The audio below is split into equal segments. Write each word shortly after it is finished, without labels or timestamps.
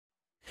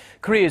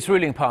Korea's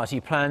ruling party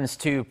plans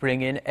to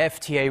bring in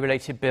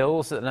FTA-related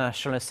bills at the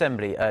National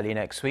Assembly early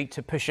next week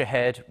to push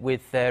ahead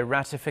with their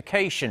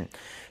ratification.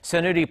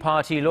 Saenuri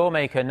Party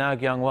lawmaker Na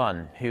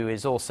Kyung, who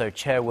is also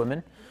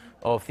chairwoman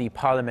of the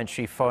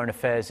Parliamentary Foreign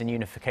Affairs and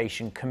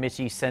Unification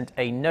Committee, sent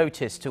a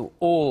notice to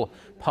all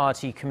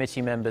party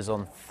committee members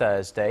on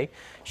Thursday.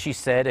 She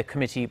said a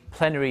committee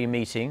plenary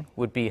meeting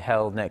would be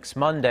held next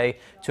Monday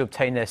to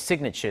obtain their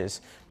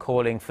signatures,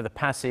 calling for the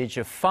passage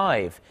of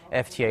 5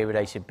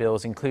 FTA-related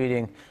bills,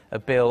 including a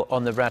bill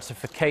on the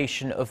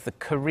ratification of the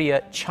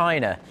Korea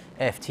China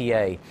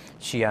FTA.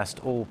 She asked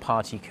all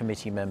party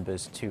committee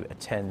members to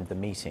attend the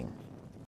meeting.